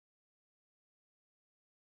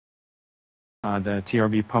The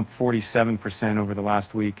TRB pumped 47% over the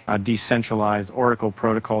last week. Decentralized Oracle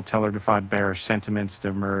protocol Tellor defied bearish sentiments to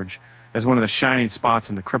emerge as one of the shining spots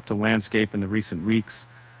in the crypto landscape in the recent weeks.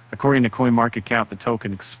 According to CoinMarketCap, the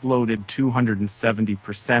token exploded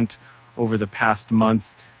 270% over the past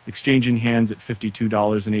month, exchanging hands at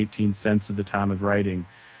 $52.18 at the time of writing.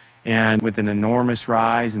 And with an enormous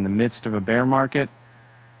rise in the midst of a bear market,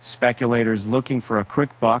 speculators looking for a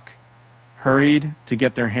quick buck hurried to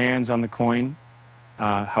get their hands on the coin.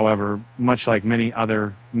 However, much like many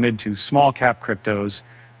other mid to small cap cryptos,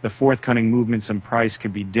 the forthcoming movements in price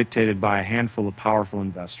could be dictated by a handful of powerful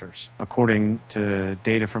investors. According to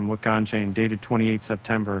data from Chain, dated 28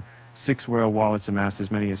 September, 6 whale wallets amassed as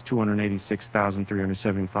many as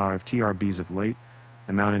 286,375 TRBs of late,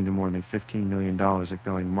 amounting to more than $15 million at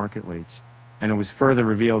going market rates. And it was further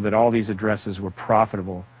revealed that all these addresses were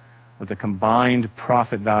profitable, with a combined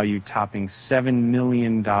profit value topping $7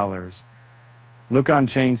 million.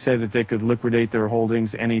 Chain said that they could liquidate their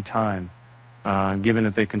holdings any time. Given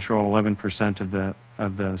that they control 11%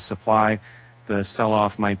 of the supply, the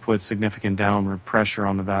sell-off might put significant downward pressure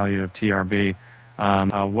on the value of TRB.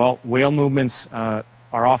 Whale movements are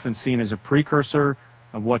often seen as a precursor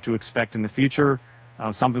of what to expect in the future,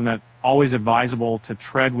 something that always advisable to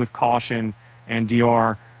tread with caution and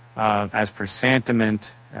DR. As per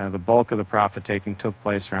sentiment, the bulk of the profit taking took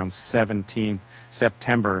place around 17th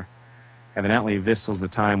September. Evidently, this was the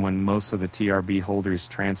time when most of the TRB holders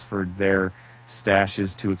transferred their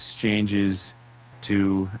stashes to exchanges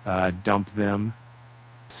to dump them.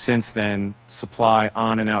 Since then, supply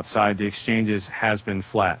on and outside the exchanges has been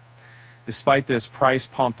flat. Despite this, price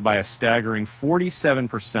pumped by a staggering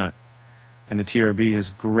 47%, and the TRB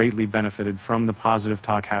has greatly benefited from the positive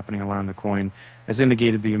talk happening around the coin, as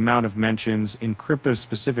indicated the amount of mentions in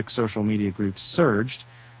crypto-specific social media groups surged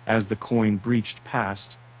as the coin breached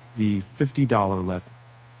past the $50 level.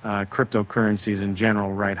 Cryptocurrencies in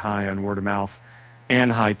general ride high on word of mouth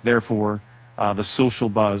and hype. Therefore, the social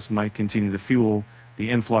buzz might continue to fuel the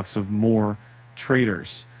influx of more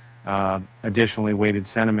traders. Additionally, weighted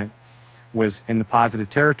sentiment was in the positive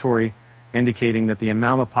territory, indicating that the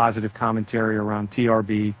amount of positive commentary around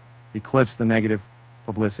TRB eclipsed the negative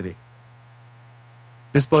publicity.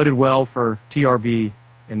 This boded well for TRB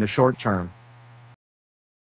in the short term.